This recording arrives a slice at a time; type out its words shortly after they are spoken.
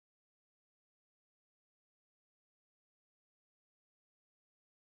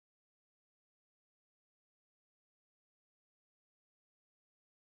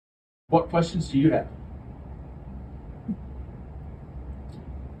What questions do you have?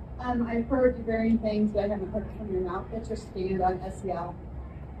 I've heard varying things, but I haven't heard it from your mouth. What's your stand on SEL?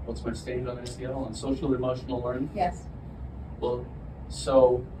 What's my stand on SEL, on social emotional learning? Yes. Well,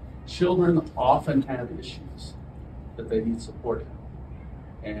 so children often have issues that they need support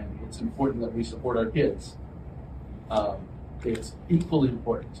in. And it's important that we support our kids. It's equally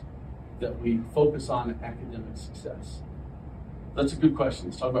important that we focus on academic success. That's a good question.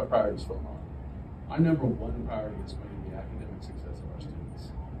 Let's talk about priorities for a moment. Our number one priority is going to be academic success of our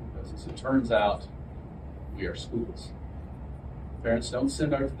students. Because as it turns out, we are schools. Parents don't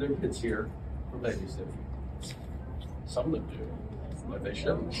send their kids here for babysitting. Some of them do, but they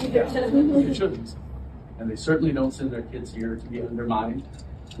shouldn't. They shouldn't. And they certainly don't send their kids here to be undermined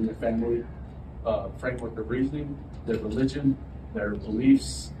in their family framework of reasoning, their religion, their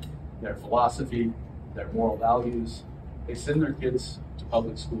beliefs, their philosophy, their moral values. They send their kids to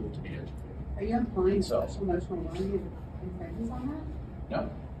public school to be educated. Are you implying social emotional learning infringes on that? No.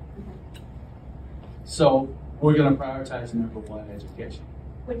 Okay. So we're going to prioritize number one, education.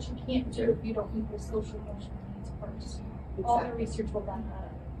 Which you can't do if you don't meet their social emotional needs first. Exactly. All the research will back that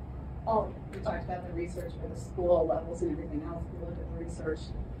up. All of it. We talked about the research for the school levels and everything else. We look at the research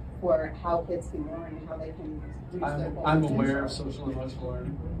for how kids can learn and how they can reach their goals. I'm aware of social emotional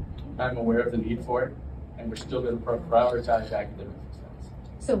learning. I'm aware of the need for it, and we're still going to prioritize academic success.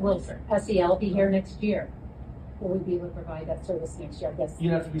 So will SEL be here next year? Will we be able to provide that service next year? I guess. You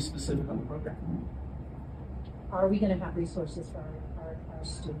have to be specific on the program. Are we going to have resources for our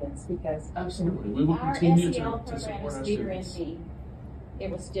students? Because absolutely, we will continue our SEL to support program our is Leader in students. Me. It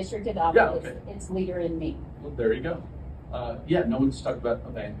was district adopted. Yeah, okay. It's Leader in Me. Well, there you go. Yeah, no one's talked about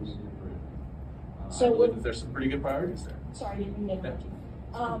abandoning the group. So I believe that there's some pretty good priorities there. Sorry, I didn't mean to interrupt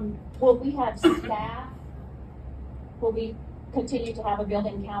you. Will we have staff? Will we continue to have a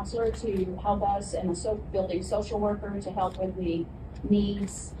building counselor to help us and a building social worker to help with the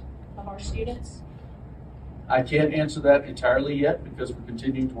needs of our students? I can't answer that entirely yet because we're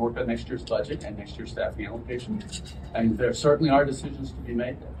continuing to work on next year's budget and next year's staffing allocation. And there certainly are decisions to be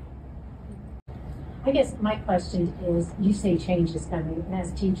made there. I guess my question is, you say change is coming, and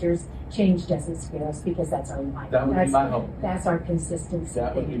as teachers, change doesn't scare us because that's our life. That would be my hope. That's our consistency.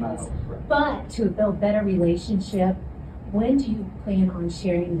 That would be my hope. Right. But to build better relationship, when do you plan on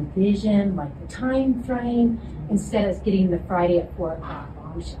sharing the vision, like the time frame, instead of getting the Friday at 4 o'clock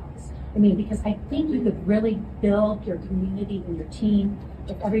bombshells? I mean, because I think you could really build your community and your team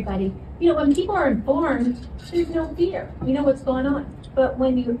if everybody, when people are informed, there's no fear. You know what's going on. But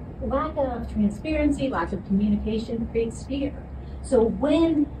when you lack of transparency, lack of communication creates fear. So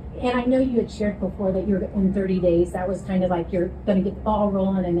and I know you had shared before that you're in 30 days, that was kind of like you're going to get the ball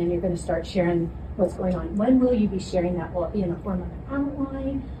rolling and then you're going to start sharing what's going on. When will you be sharing that? Will it be in the form of an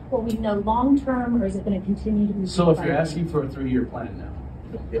outline? Will we know long term, or is it going to continue to be? So if you're asking for a 3-year plan now.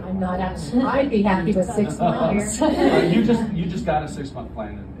 I'm not asking. I'd be happy with 6 months. You just got a 6-month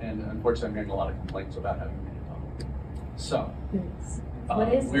plan, and unfortunately I'm getting a lot of complaints about having made it public. So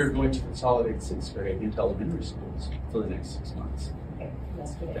we're going to consolidate 6th grade into elementary schools for the next 6 months. Okay,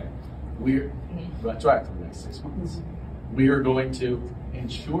 yesterday. That's right, for the next 6 months. We are going to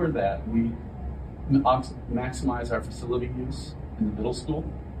ensure that we maximize our facility use in the middle school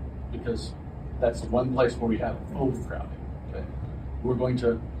because that's the one place where we have overcrowding. Okay? We're going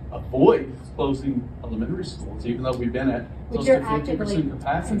to avoid closing elementary schools, even though we've been at close to 50%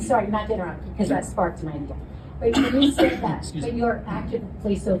 capacity. I'm sorry, not to interrupt, because that sparked my idea. But when you said that, but you're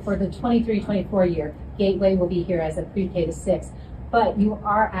actively, so for the 23-24 year, Gateway will be here as a pre-K to 6, but you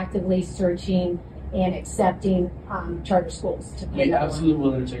are actively searching and accepting charter schools to pay. We absolutely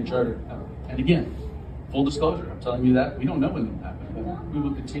will entertain charter. And again, full disclosure, I'm telling you that we don't know when they'll happen. We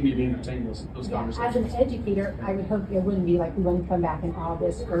will continue to entertain those conversations. As an educator, I would hope it wouldn't be like we wouldn't come back in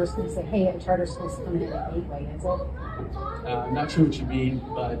August 1st and say, hey, a charter school's coming in at Gateway, is it? I'm not sure what you mean,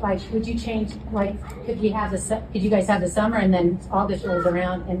 but like, would you change? Like, could you guys have the summer and then August rolls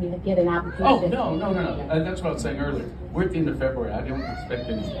around and you get an application? Oh no. That's what I was saying earlier. We're at the end of February. I don't expect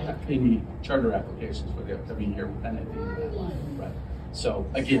any charter applications for the upcoming year, and at the end of that line, right? So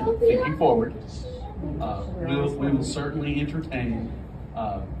again, thinking forward, we will certainly entertain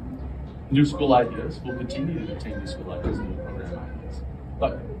new school ideas. We'll continue to entertain new school ideas and new program ideas.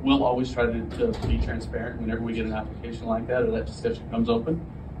 But we'll always try to be transparent whenever we get an application like that or that discussion comes open.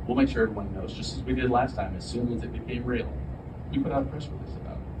 We'll make sure everyone knows, just as we did last time. As soon as it became real, we put out a press release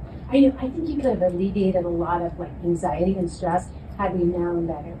about it. I think you could have alleviated a lot of anxiety and stress had we known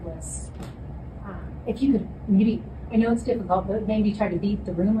that it was. If you could maybe, I know it's difficult, but maybe try to beat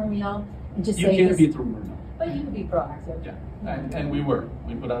the rumor mill and just say. You can't beat the rumor mill. But you could be proactive. Yeah, and we were.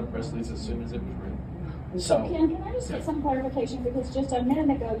 We put out a press release as soon as it was written. So, Ken, can I just get some clarification, because just a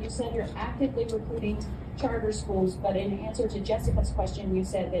minute ago you said you're actively recruiting charter schools, but in answer to Jessica's question, you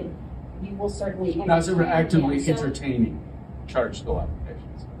said that you will certainly no, I said we're actively So entertaining charter school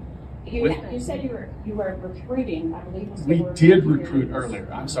applications. you said you were recruiting, I believe was the We word did you recruit used. earlier,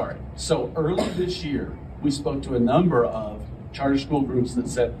 I'm sorry. So early this year, we spoke to a number of charter school groups that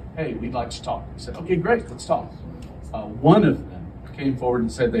said, hey, we'd like to talk. We said, okay, great, let's talk. One of them came forward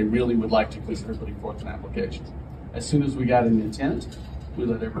and said they really would like to consider putting forth an application. As soon as we got an intent, we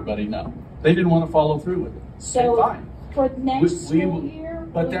let everybody know. They didn't want to follow through with it. So Okay, fine. for next We school will- year,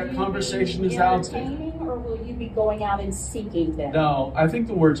 but will that you conversation be is out there. entertaining, or will you be going out and seeking them? No, I think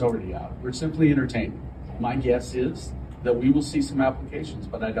the word's already out. We're simply entertaining. My guess is that we will see some applications,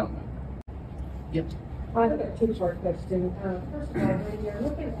 but I don't know. Yep. I have a two-part question. First of all, when you're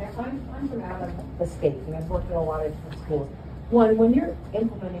looking at, I'm from out of the state, and I've worked in a lot of different schools. One, when you're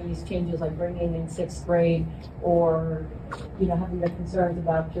implementing these changes, like bringing in sixth grade, or having the concerns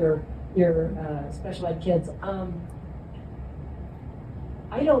about your special ed kids,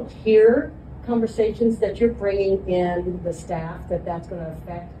 I don't hear conversations that you're bringing in the staff that's going to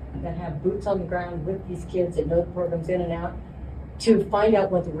affect, that have boots on the ground with these kids and know the programs in and out, to find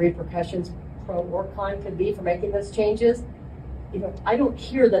out what the repercussions, pro or con, could be for making those changes. I don't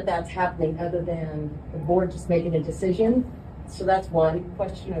hear that that's happening, other than the board just making a decision. So that's one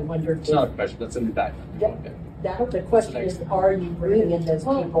question. I wondered It's not a question, that's an indictment. Okay. the question is, are you bringing in those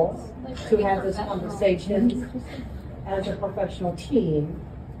people to have those conversations as a professional team,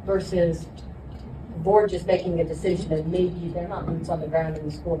 versus the board just making a decision and maybe they're not boots on the ground in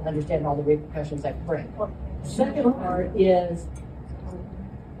the school to understand all the repercussions that bring. Second part is,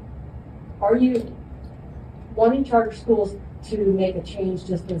 are you wanting charter schools to make a change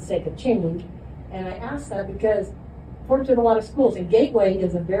just for the sake of change? And I ask that because I've worked in a lot of schools, and Gateway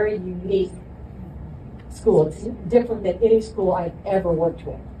is a very unique school. It's different than any school I've ever worked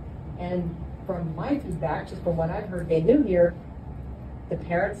with. And from my feedback, just from what I've heard, they knew here, the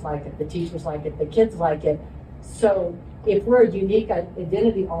parents like it, the teachers like it, the kids like it. So if we're a unique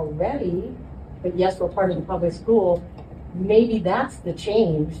identity already, but yes, we're part of the public school, maybe that's the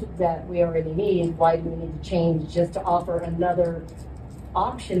change that we already need. Why do we need to change just to offer another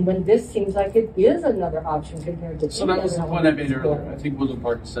option when this seems like it is another option compared to? So that was the point I made earlier. I think Woodland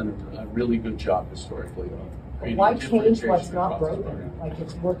Park has done a really good job historically of creating Why change what's differentiation not across the broken? program. Like,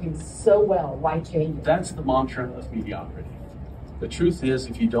 it's working so well. Why change it? That's the mantra of mediocrity. The truth is,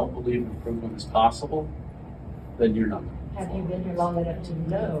 if you don't believe improvement is possible, then you're not. Have you been here long enough to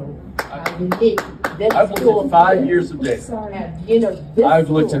know how unique this I've looked school at 5 is? years of data. Have you know this I've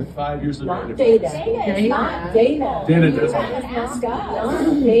looked school, at 5 years of not data. data, Data. not data. Data doesn't. Ask us.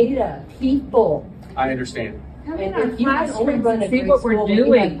 Not data, people. I understand. And if you can only run a see great what we're school when you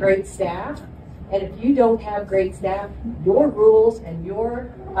doing. have great staff, and if you don't have great staff, your rules and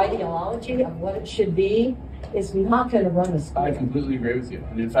your ideology of what it should be is not going to run a school. I completely agree with you.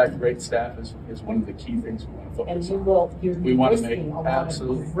 And in fact, great staff is one of the key things we want to And focus you on. will, you're We want to make missing a lot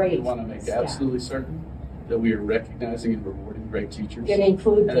absolutely, of great we want to make staff. absolutely certain that we are recognizing and rewarding great teachers, And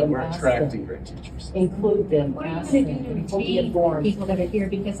include and that them, we're ask attracting them. great teachers. Include them, What are you ask going them, to do to be retain informed. people that are here?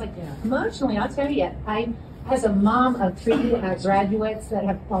 Because, like, emotionally, I'll tell you, as a mom of three graduates that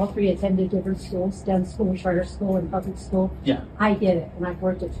have all three attended different schools, done school, charter school, and public school, Yeah. I get it. And I've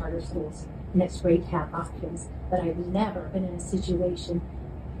worked at charter schools, and it's great to have options. But I've never been in a situation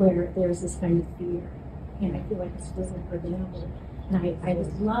where there's this kind of fear. And I feel like it's wasn't for them. And I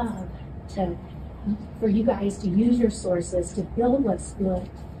would love for you guys to use your sources to build what's good.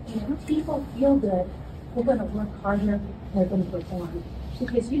 And when people feel good, they're going to work harder, they're going to perform.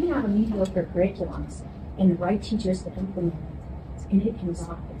 Because you can have a mediocre curriculums and the right teachers to implement it, and it can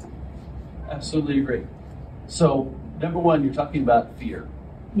rock it. Absolutely agree. So, number one, you're talking about fear.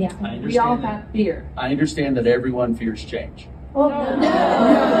 Yeah. I understand We all that. have fear. I understand that everyone fears change. Oh, I've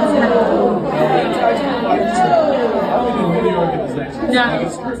been in many organizations.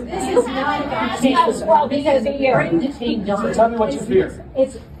 This is not about change. Well, because of you. Bring the change on. So tell me what you fear.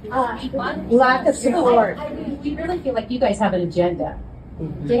 It's Lack of support. We really feel like you guys have an agenda. We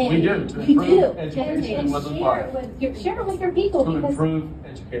do, to You do. improve education in Woodland Park. Share it with your people To because improve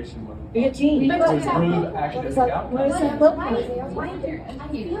education in Woodland Be a team. Park. To improve academic What outcomes. does that look like? I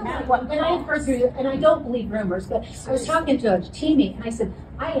feel like when I first read, and I don't believe rumors, but I was talking to a teammate and I said,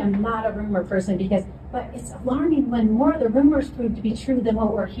 I am not a rumor person but it's alarming when more of the rumors prove to be true than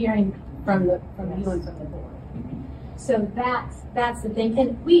what we're hearing from you and from the board. So that's the thing.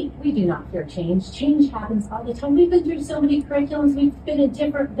 And we do not fear change. Change happens all the time. We've been through so many curriculums. We've been in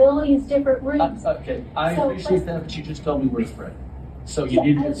different buildings, different rooms. Okay, I appreciate that, but you just told me we're afraid. So you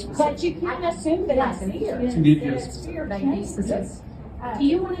need to get specific. But you can't assume that it's fear. You need to get It's specific. fear Like, change. yes. Do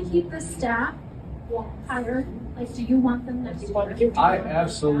you want to keep the staff higher? Like, do you want them next year? I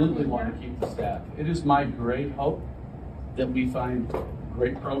absolutely want to keep the staff. It is my great hope that we find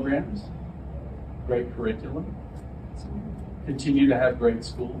great programs, great curriculum, continue to have great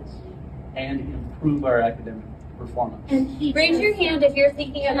schools, and improve our academic performance. And Raise your hand if you're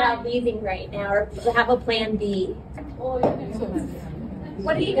thinking about leaving right now or have a plan B. what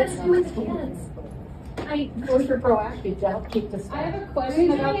are you going to do with the kids? Or you're proactive to help keep the I staff. have a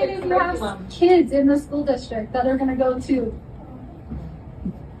question about the If you have curriculum. kids in the school district that are going to go to,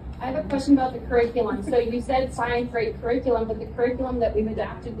 I have a question about the curriculum. So you said science great curriculum, but the curriculum that we've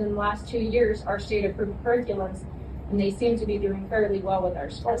adapted in the last 2 years are state approved curriculums, and they seem to be doing fairly well with our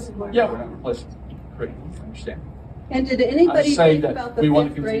schools. Yeah, we're not replacing curriculum, I understand. And did anybody I'm saying think that about the we want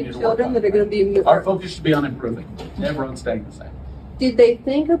to fifth grade continue to work children on that are going to be Our focus should be on improving, never on staying the same. Did they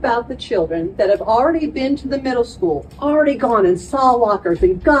think about the children that have already been to the middle school, already gone and saw lockers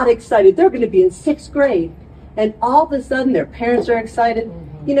and got excited? They're going to be in 6th grade. And all of a sudden their parents are excited.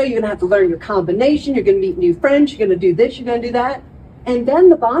 You know, you're going to have to learn your combination. You're going to meet new friends. You're going to do this. You're going to do that. And then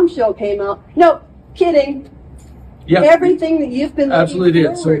the bombshell came out. No, kidding. Yeah, Everything that you've been absolutely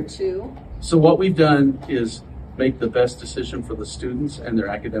looking did. forward to. So what we've done is make the best decision for the students and their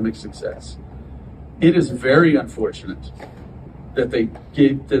academic success. It is very unfortunate that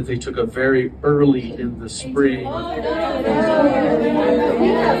they took a very early in the spring.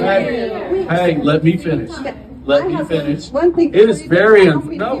 Hey, let me finish. Let me finish. One thing. It is very I don't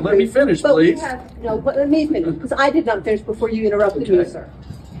mean to no. be Let me rude, finish, but we please. but let me finish because I did not finish before you interrupted me, Okay. sir.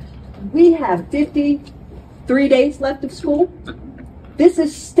 We have 53 days left of school. This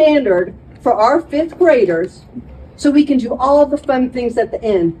is standard for our 5th graders, so we can do all the fun things at the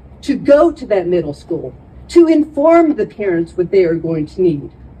end to go to that middle school, to inform the parents what they are going to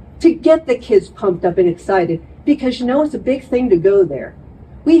need, to get the kids pumped up and excited, because you know it's a big thing to go there.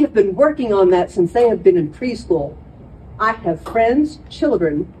 We have been working on that since they have been in preschool. I have friends,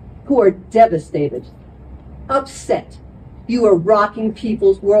 children, who are devastated, upset. You are rocking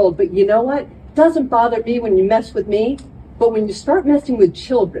people's world, but you know what? It doesn't bother me when you mess with me, but when you start messing with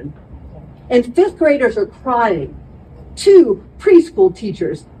children, and 5th graders are crying to preschool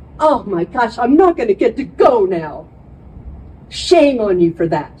teachers, oh my gosh, I'm not going to get to go now. Shame on you for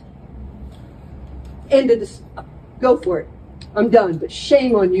that. End of this. Go for it. I'm done. But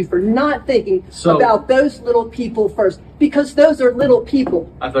shame on you for not thinking about those little people first, because those are little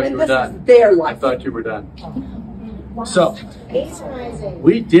people. I thought and you were this done. is their life. I thought you were done. So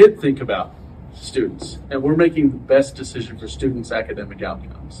we did think about students, and we're making the best decision for students' academic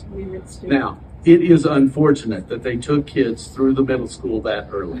outcomes. Now, it is unfortunate that they took kids through the middle school that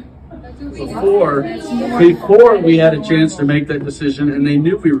early. Before we had a chance to make that decision, and they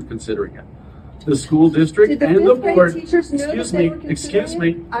knew we were considering it. The school district Did the and the 5th grade board, teachers know that they were excuse considering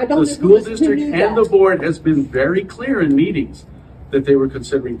me, it? I don't the know school who district knew and that. the board has been very clear in meetings that they were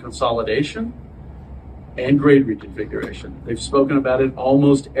considering consolidation and grade reconfiguration. They've spoken about it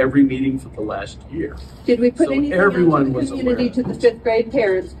almost every meeting for the last year. Did we put So anything everyone out to was the community, aware. to the 5th grade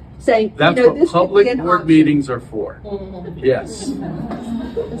parents, saying, That's you know, what this could public be an board option? meetings are for. Yes.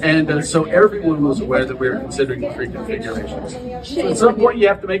 And so everyone was aware that we were considering reconfigurations. So at some point, you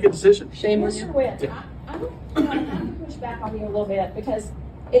have to make a decision. Shame on Mr. you. Witt, I'm going to push back on you a little bit because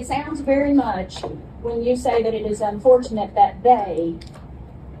it sounds very much when you say that it is unfortunate that they,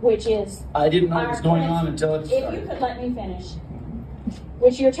 which is I didn't know what was going on until it if you started. could let me finish,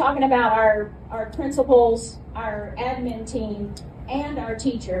 which you're talking about our principals, our admin team, and our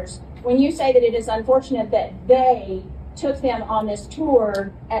teachers. When you say that it is unfortunate that they took them on this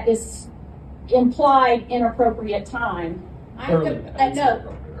tour at this implied inappropriate time,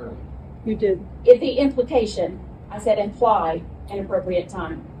 no, You did. the implication, I said implied inappropriate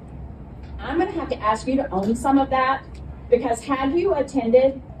time. I'm going to have to ask you to own some of that, because had you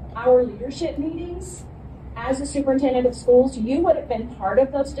attended our leadership meetings as a superintendent of schools, you would have been part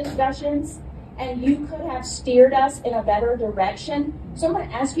of those discussions and you could have steered us in a better direction. So I'm going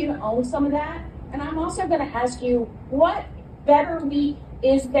to ask you to own some of that. And I'm also going to ask you, what better week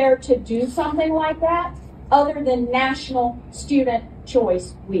is there to do something like that other than National Student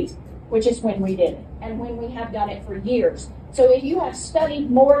Choice Week, which is when we did it and when we have done it for years. So if you have studied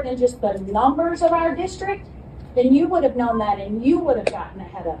more than just the numbers of our district, then you would have known that and you would have gotten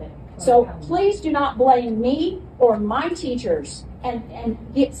ahead of it. So please do not blame me or my teachers and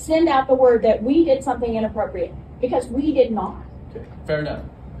send out the word that we did something inappropriate. because we did not. Okay, fair enough.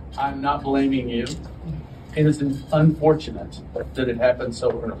 I'm not blaming you. It is unfortunate that it happened so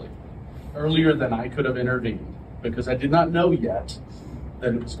early. Earlier than I could have intervened, because I did not know yet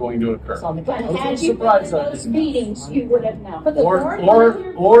that it was going to occur. But had you been in those meetings, you would have known.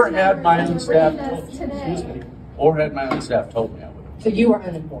 Or had my own staff or had my own staff told me I would have. So you were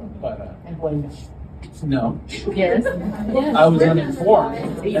uninformed But and blamed us. no, Yes. I was uninformed,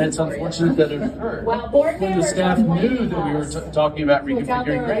 and it's unfortunate that it occurred. Well, board When the members staff knew that we were us. talking about It's out reconfiguring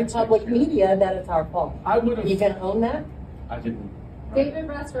there in grades, public media that it's our fault. I would You have. can own that? I didn't. David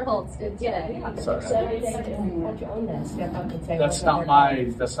Rasterholz did today. Sorry. So they said, Why don't you own that? Step up and say. That's well, not my.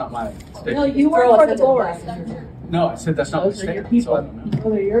 That's not my no, statement. you Throw work us for the under the board. bus. No, I said that's not my Those are your statement. So I people. don't know.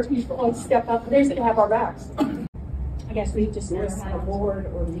 Those are your people. Let's step up there to have our backs. I guess we've just never had a board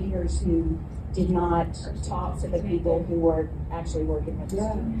or leaders who did not talk to the people who were actually working with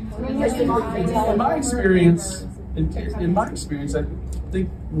us. In my experience, I think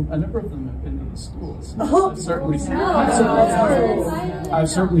a number of them have been to the schools. I've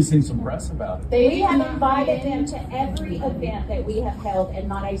certainly seen some press about it. We have invited them to every event that we have held, and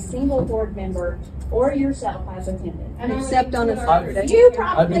not a single board member or yourself has attended. Except on a Saturday. You I've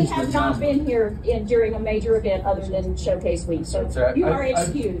probably been to have the not town. been here during a major event other than Showcase Week, so you are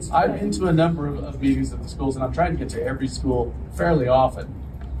excused. I've been to a number of meetings at the schools, and I'm trying to get to every school fairly often.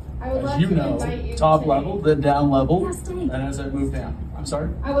 I would love As you to know, invite you top today. level, then down level, and as I move down. I'm sorry?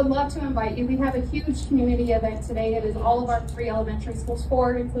 I would love to invite you. We have a huge community event today. It is all of our 3 elementary schools,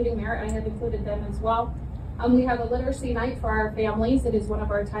 4 including Merritt. I have included them as well. We have a literacy night for our families. It is one of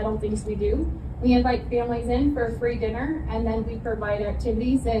our title things we do. We invite families in for a free dinner, and then we provide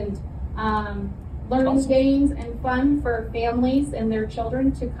activities and learning games and fun for families and their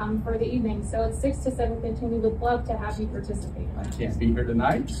children to come for the evening. So it's 6 to 7:15. We would love to have you participate. I can't be here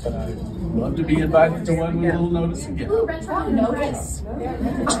tonight, but I would love to be invited to one with a little notice again. Ooh, retro notice.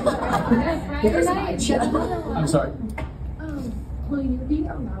 I'm sorry. Will you be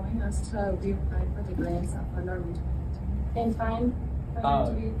allowing us to reapply for the grants that fund our In time for them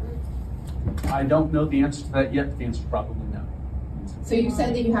to be approved. I don't know the answer to that yet. The answer is probably no. So you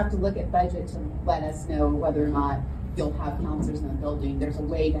said that you have to look at budget to let us know whether or not you'll have counselors in the building. There's a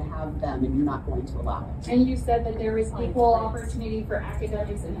way to have them and you're not going to allow it. And you said that there is equal opportunity for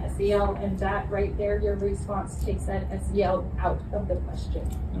academics and SEL, and that right there, your response takes that SEL out of the question.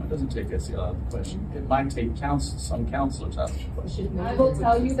 No, it doesn't take SEL out of the question. It might take some counselors out of the question. I will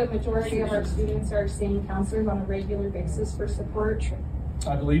tell you the majority of our students are seeing counselors on a regular basis for support.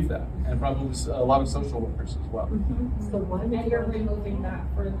 I believe that, and probably a lot of social workers as well. And you're removing that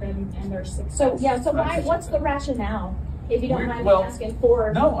for them and their success. So, yeah, so what's the rationale? If you don't mind me Well, asking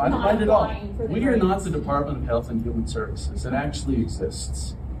for No, I don't not mind at all. applying for the We are not grants. the Department of Health and Human Services. It actually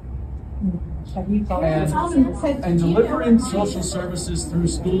exists. Have you thought And delivering social services through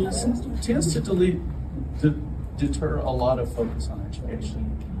schools tends to deter a lot of focus on education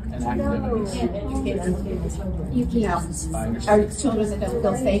and academics. You can't. I Our understand. children that don't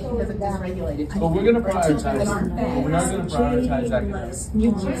feel safe because it is regulated. But we're going to For children that prioritize. aren't fed. We're not going to prioritize academics.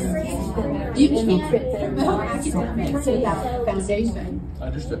 You can't fit there. No academics without foundation.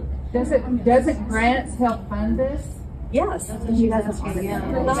 Understood. Doesn't grants help fund this? Yes. Yes,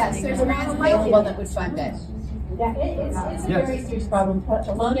 there's grants available that would fund it. Yeah, it's a Yes. very serious problem.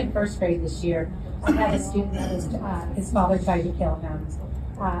 Alone in first grade this year, I had a student that was, his father tried to kill him.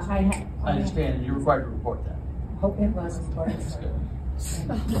 I understand, and you're required to report that. Hope it was, of course. That's good.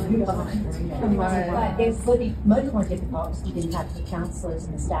 But it would be much more difficult if we didn't have the counselors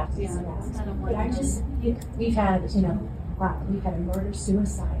and the staff. But I just, we've had, we've had a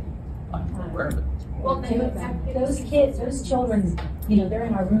murder-suicide. I'm aware of it. Well, Those kids, those children, they're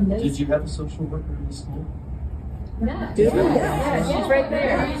in our room. Did you have a social worker in the school? Yeah, She's right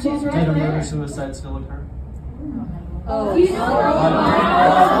there. She's Did right a there. murder-suicide still occur? Oh, You're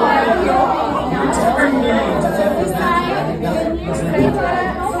telling me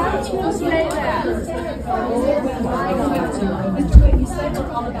You said it's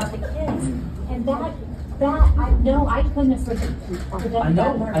all about the kids, and I couldn't have prevented I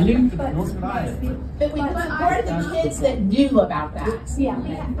know, that. I knew, but nor could I. But we supported the kids that knew about that. Yeah,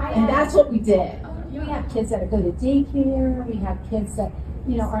 And that's what we did. we have kids that go to daycare. We have kids that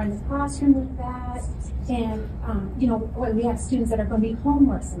are in the classroom with that, and we have students that are going to be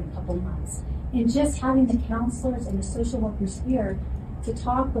homeless in a couple months. And just having the counselors and the social workers here to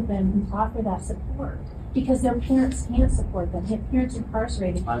talk with them and offer that support, because their parents can't support them. They have parents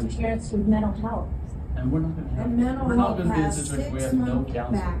incarcerated, parents with mental health. And we're not going to have, And mental we're not health going to be in a has situation where we 6 have no months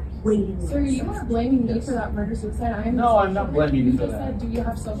counselors. back waiting So lists. you are blaming me for that murder suicide? I am No, I'm not blaming you for just that. said, do you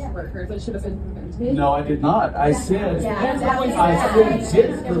have social workers that should have been prevented? No, I did not. I said it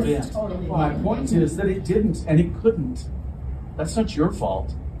did prevent. My point is that it didn't and it couldn't. That's not your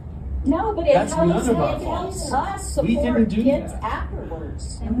fault. No, but it That's helps, none of our it helps fault. us We didn't support do kids that.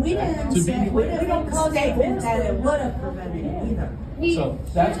 afterwards. And we didn't To be say, we didn't call statement that it would have prevented it either. So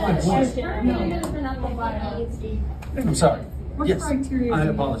that's my point. I'm sorry. What Yes, criteria? I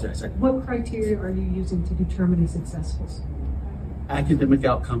apologize. What criteria are you using to determine a successful school? Academic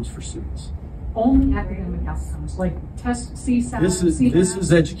outcomes for students. Only academic outcomes, like test CSAT. This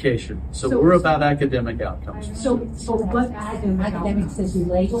is education. So we're about academic outcomes. So what academic Academics outcomes? is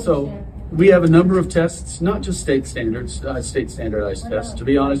relationship. So we have a number of tests, not just state standards, state standardized tests. To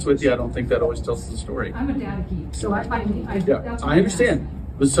be honest with you, I don't think that always tells the story. I'm a data geek, so I Yeah, that's what I understand.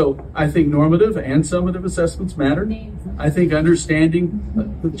 But so I think normative and summative assessments matter. I think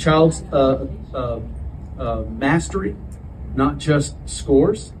understanding the child's mastery, not just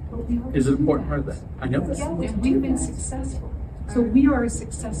scores, is an important part of that. I know that. And we've been successful. So we are a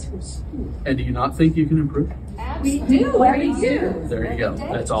successful school. And do you not think you can improve? We do. We do. There you go.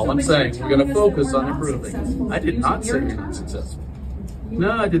 That's all I'm saying. We're going to focus on improving. I did not say you're not successful.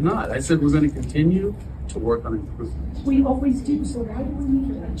 No, I did not. I said we're going to continue to work on improvement. We always do. So why do we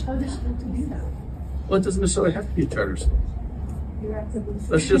need a charter school to do that? Well, it doesn't necessarily have to be a charter school.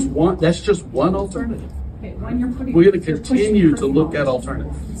 That's just one. That's just one alternative. Okay, when you're putting, We're going to continue to look at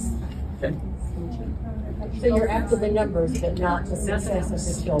alternatives. Okay. So you're after the numbers, but not the success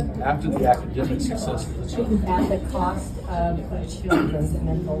of the children. After the academic success of the children. At the cost of the children's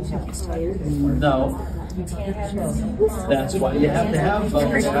mental health. No, You can't have those. that's why you have to have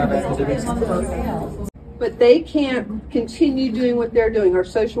academic success. But they can't continue doing what they're doing, our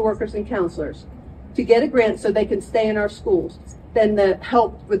social workers and counselors, to get a grant so they can stay in our schools, than the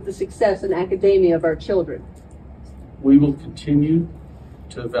help with the success and academia of our children. We will continue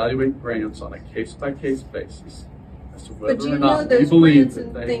to evaluate grants on a case-by-case basis as to But whether you or know not we those believe grants that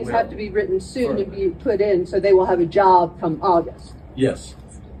and they things will. have to be written soon to be put in, so they will have a job come August. Yes.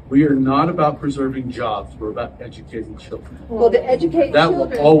 We are not about preserving jobs. We're about educating children. Well, to educate That will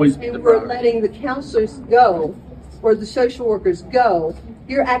children, always be the and we're priority. letting the counselors go, or the social workers go,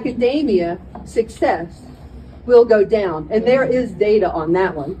 your academia success will go down. And there is data on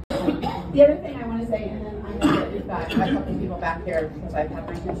that one. The other thing I want to say, and then I'm going to get back, I have a couple people back here because I've had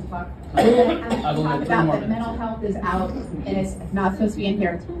my chance to talk. I've only Talk had 3 more about that minutes. mental health is out and it's not supposed to be in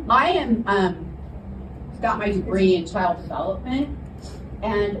here. I am got my degree in child development,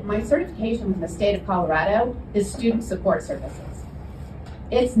 and my certification from the state of Colorado is student support services.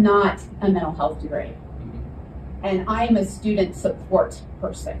 It's not a mental health degree, and I am a student support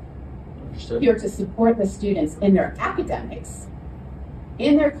person. Understood. Here to support the students in their academics,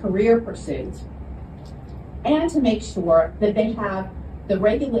 in their career pursuit, and to make sure that they have the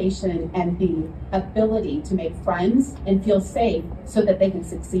regulation and the ability to make friends and feel safe so that they can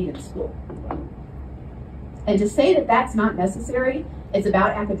succeed in school. And to say that that's not necessary, it's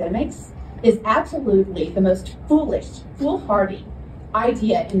about academics, is absolutely the most foolhardy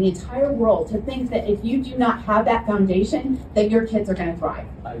idea in the entire world, to think that if you do not have that foundation, that your kids are going to thrive.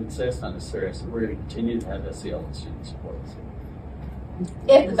 I didn't say it's not necessary. I said we're going to continue to have SEL and student support.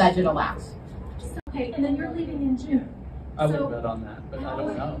 If the budget allows. Okay, and then you're leaving in June. I would So- bet on that, but I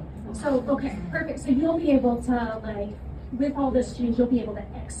don't know. So, okay, perfect. So you'll be able to, like, with all this change, you'll be able to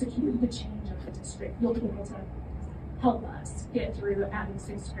execute the change of the district. You'll be able to help us get through adding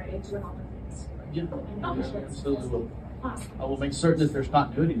 6th grade, doing all the things. Yeah, absolutely will. Awesome. I will make certain that there's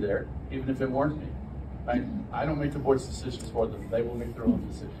continuity there, even if it weren't me. I don't make the board's decisions for them. They will make their own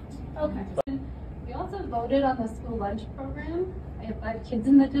decisions. Okay. We also voted on the school lunch program. I have 5 kids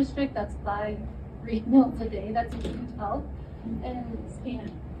in the district. That's 5 free meals a day. That's a huge help. And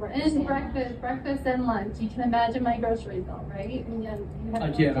breakfast and lunch. You can imagine my grocery bill, right? And you have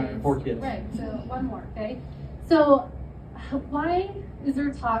I 4 can. I have kids. 4 kids. Right. So one more. Okay. So why is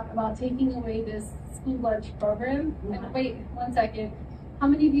there talk about taking away this school lunch program? And wait 1 second. How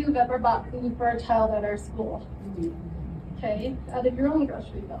many of you have ever bought food for a child at our school? Okay, out of your own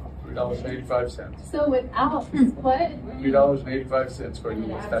grocery bill. $3.85. So without what? $3.85 for you.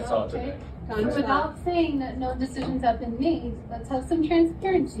 That's all today. Without saying that no decisions have been made, let's have some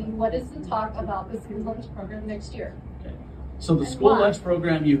transparency. What is the talk about the school lunch program next year? Okay. So the And school why? lunch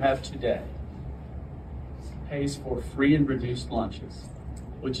program you have today pays for free and reduced lunches,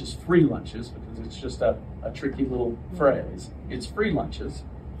 which is free lunches because it's just a tricky little phrase. It's free lunches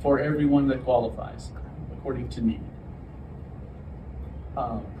for everyone that qualifies according to need.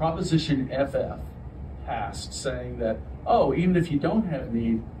 Proposition FF passed saying that, oh, even if you don't have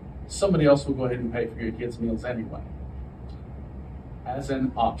need, somebody else will go ahead and pay for your kids' meals anyway, as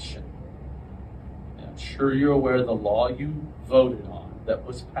an option. And I'm sure you're aware the law you voted on that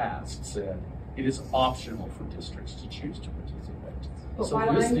was passed said it is optional for districts to choose to participate. But So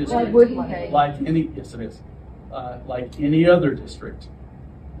why this don't- district, why wouldn't they? like any, yes it is, like any other district,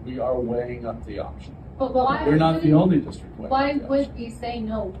 we are weighing up the option. But why? We're not the only district weighing Why up the would option. we say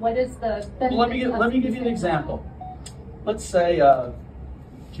no? What is the Well, let me give you an example. Let's say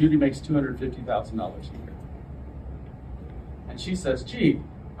Judy makes $250,000 a year, and she says, "Gee,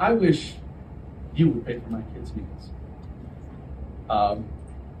 I wish you would pay for my kids' meals."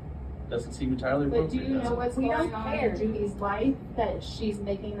 Doesn't seem entirely But do appropriate. you does know it? what's going on in Judy's life that she's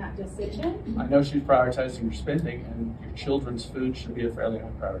making that decision? I know she's prioritizing your spending, and your children's food should be a fairly high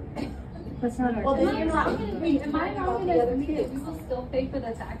priority. That's not our. Well, then you're not. Am I wrong in assuming that we will still pay for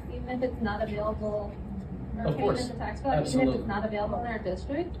the tax even if it's not available? Or Of pay course. the tax bill even if Absolutely. it's not available in our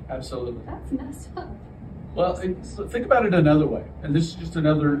district? Absolutely. That's messed up. Well, so think about it another way, and this is just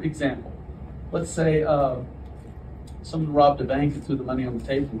another example. Let's say someone robbed a bank and threw the money on the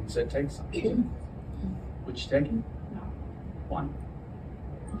table and said, "Take some." Would you take it? No. Why?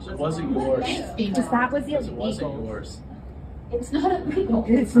 Because it wasn't yours. Because that was Because it wasn't illegal. yours. It's not illegal.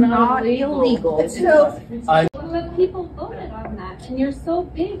 It's not illegal. So, But people voted on that, and you're so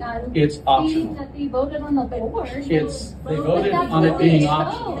big on It's seeing optional. that they voted on the board. They But voted that's on what it being they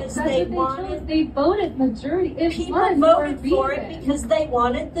optional. chose. That's That's they what they chose. wanted- They voted majority. It people was voted a for it reason. because they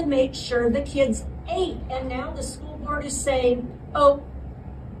wanted to make sure the kids ate. And now the school board is saying, oh,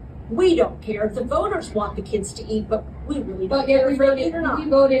 we don't care. The voters want the kids to eat, but we really don't But care yet we if they voted, eat or not. we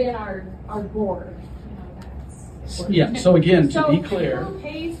voted in our board. Yeah, so again, to So be clear, who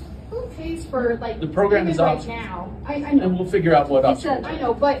pays for like The program even is right optional. now? I and know. we'll figure out what You option. said, I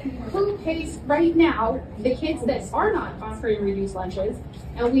know, but who pays right now the kids that are not on free and reduced lunches?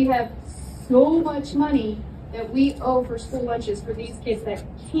 And we have so much money that we owe for school lunches for these kids that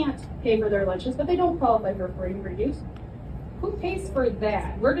can't pay for their lunches, but they don't qualify for free and reduced. Who pays for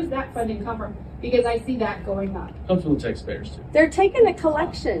that? Where does that funding come from? Because I see that going up. Comes from the taxpayers too. They're taking a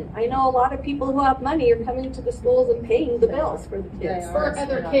collection. I know a lot of people who have money are coming to the schools and paying the bills for the kids. For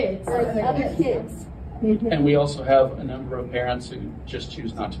other kids. For other kids. And we also have a number of parents who just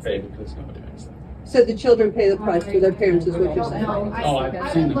choose not to pay because nobody makes them. So the children pay the price for their parents is what you're saying? No, Oh, I've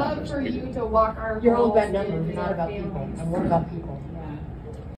I seen would the love numbers. for you to walk our You're all halls about and numbers, visit not our about people. families. I'm more about people.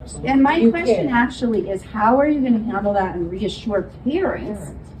 And my You question can. actually is, how are you going to handle that and reassure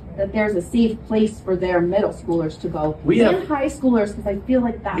parents that there's a safe place for their middle schoolers to go We and have- high schoolers? Because I feel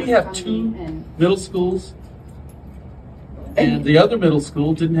like that's We have coming two and middle schools, and the other middle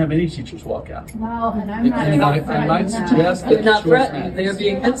school didn't have any teachers walk out. well, and I'm And not. I might that. suggest that They're not choice threatened, matters. they're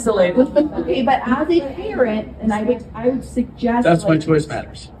being insulated. Okay, but as a parent, and I would suggest That's why like, choice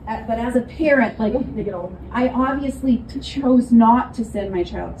matters. but as a parent, like I obviously chose not to send my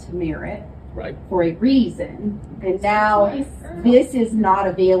child to Merit Right. for a reason, and now this is not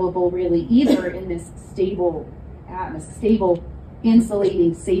available really either in this stable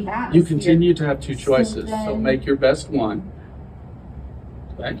insulating, safe atmosphere. You continue to have two choices, so then- make your best one.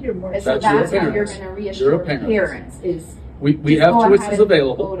 Thank you. And so That's that's your how you're parents. going to You're reassure a parent. parents is We just have go choices ahead and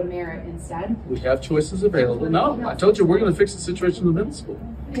available. Go to Merit instead. We have choices available. No, I told you we're going to fix the situation in the middle school.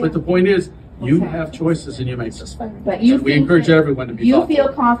 But the point is, you Okay. have choices and you make them. But you And we think encourage that- everyone to be You thoughtful. feel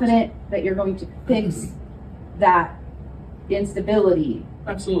confident that you're going to fix that instability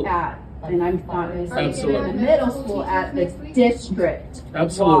Absolutely. at, and I'm not going to say Absolutely. in the middle school, at the district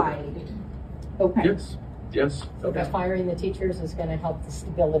Absolutely. wide. Okay. Yes. Yes. Okay. Firing the teachers is going to help the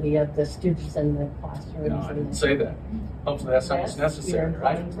stability of the students in the classrooms. No, I didn't say that. Hopefully that's not what's necessary,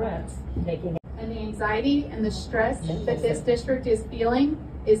 right? Making And the anxiety and the stress that this district is feeling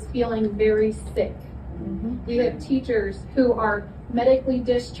very sick. We have teachers who are medically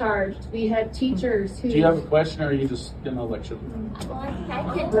discharged. We have teachers who. Do you have a question or are you just going to lecture?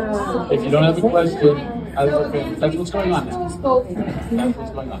 Well, If you don't have a question, So okay, that's what's going on now. Spoke. That's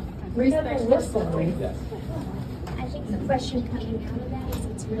what's going on. Respect. Yeah. I think the question coming out of that is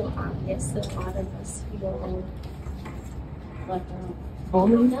it's real obvious that a lot of us feel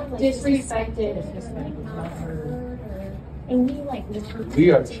Disrespected. and we like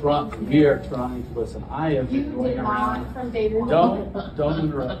We are trying to listen. I have You been going did around. not from day one. Don't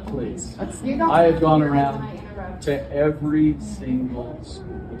interrupt, please. You don't I have gone interrupt around when I interrupt. to every single school.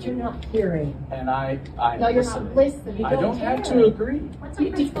 But you're not hearing. And I'm No, you're not listening. listening. I don't have to agree. What's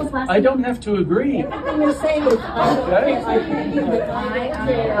your principal's last I don't have to agree. Everything you're saying is, I hear you, but I don't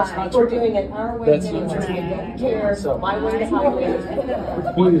That's care. not We're true. doing it our way. That's not true. I don't care. So- My way to highway.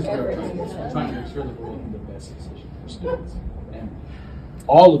 The point is, we're trying to make sure that we're making the best decision for students. And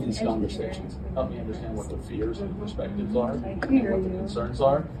all of these conversations help me understand what the fears and perspectives are, and what the concerns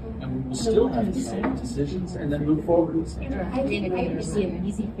are, and we will still have to make decisions and then move forward. I think I would see an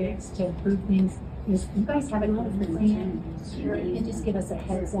easy fix to improve things is you guys have another plan, or you can just give us a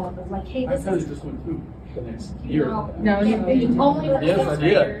heads up of like, hey, I this kind is. of just went through the next year. No, you only. Yes, I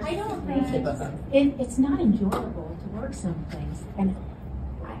did. I don't think it's not enjoyable to work some things, and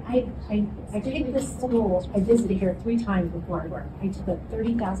I take this school. I visited here 3 times before I worked. I took a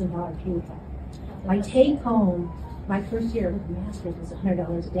 $30,000 pay cut. My take home, my first year with the master's was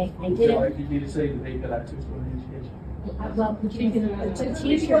 $100 a day. I did it. Like you need to say that they could have 2 for education. Well, the teachers,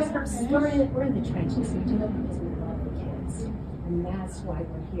 we're in the trenches. We do it because we love the kids, and that's why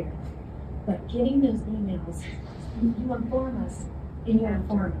we're here. But getting those emails, you inform us, and you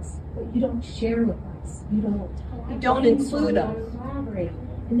inform us, but you don't share with us. You don't include us. Collaborate.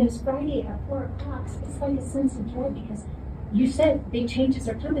 And those Friday at 4 o'clock, it's like a sense of joy because you said big changes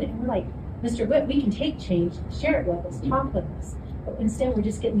are coming, and we're like, Mr. Witt, we can take change, share it with us, talk with us. But instead, we're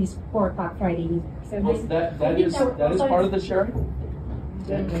just getting these 4 o'clock Friday emails. So Well, that is part of the sharing.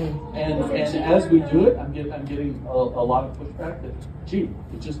 And as we do it, I'm getting a lot of pushback that, gee,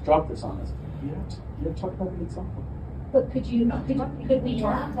 you just dropped this on us. You have to talk about it at some point. But could we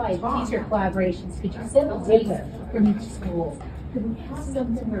have like teacher collaborations? Could you send a team from each school? Could we have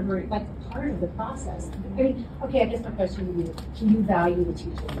something where we're like part of the process? I mean, okay, I guess my question to you: do you value the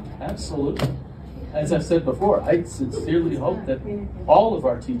teacher? Absolutely. As I said before, I sincerely hope that all of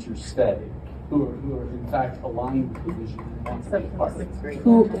our teachers stay, who are in fact aligned with the vision and want to be part of it.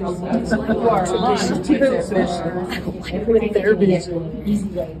 Who are aligned with their vision? Easy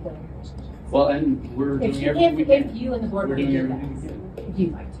way of doing it. Well, and we're doing everything we can. If you and the board We're would doing do everything we that, can. if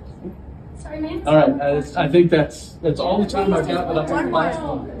you'd like to. Sorry, man. All right, I think that's all the time I've got, but I'll take the last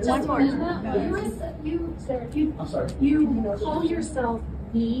one. One more. Sarah, I'm sorry. you call yourself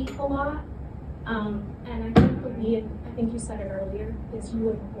 "we" a lot, and I think what "we," I think you said it earlier, is you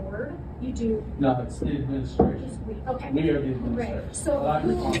and the board. You do. No, it's the administration. Just we. Okay. We are the administration. Right. So, But I'm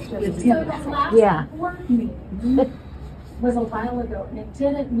responsible. so that last board meeting was a while ago, and it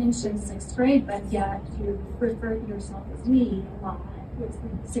didn't mention 6th grade, but yet you referred to yourself as "we" a lot. With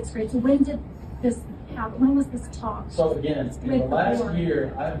 6th grade. So when did this happen? When was this talk? So again, in the With the last board.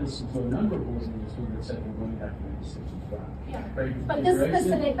 year, I've listened to a number of board members who have said we're going to have to make decisions about. Yeah. Very But this is aggressive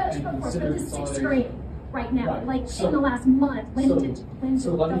specific, but and this consider is 6th consolidation. grade right now. Right. Like So- in the last month, when so- did so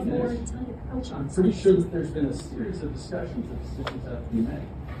the let me board finish. tell you to coach I'm on? pretty sure that there's been a series of discussions that decisions have to be made.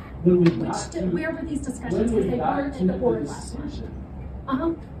 When we got to, Where were these discussions? when Because we they got weren't to in the the board last month. decision,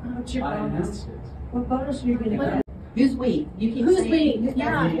 What's your I bonus? announced it. What bonus are you gonna get? Who's we? You keep Who's saying. we?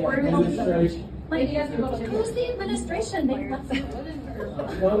 Yeah. The we're gonna- administration. Like, who's the administration? They left.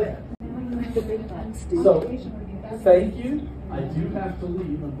 Go ahead. So, thank you. I do have to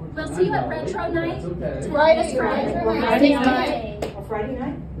leave. We'll see you at retro night. That's okay. Friday night. Friday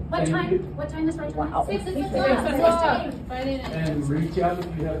night? What Thank time? you. What time is retro night? 6 o'clock. And reach out if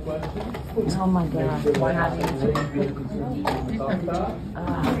you have questions. Oh my God. Make sure that I have anything that you want to talk about.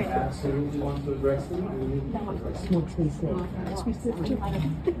 Absolutely want to address them. and we will address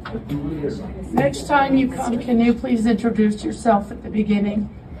them. Next time you come, can you please introduce yourself at the beginning?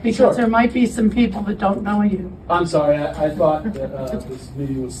 Because Sure. there might be some people that don't know you. I'm sorry, I thought that this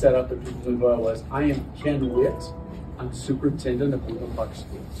meeting was set up that people knew who I was. I am Ken Witt. I'm superintendent of Woodland Park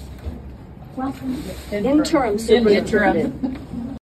School. Interim superintendent.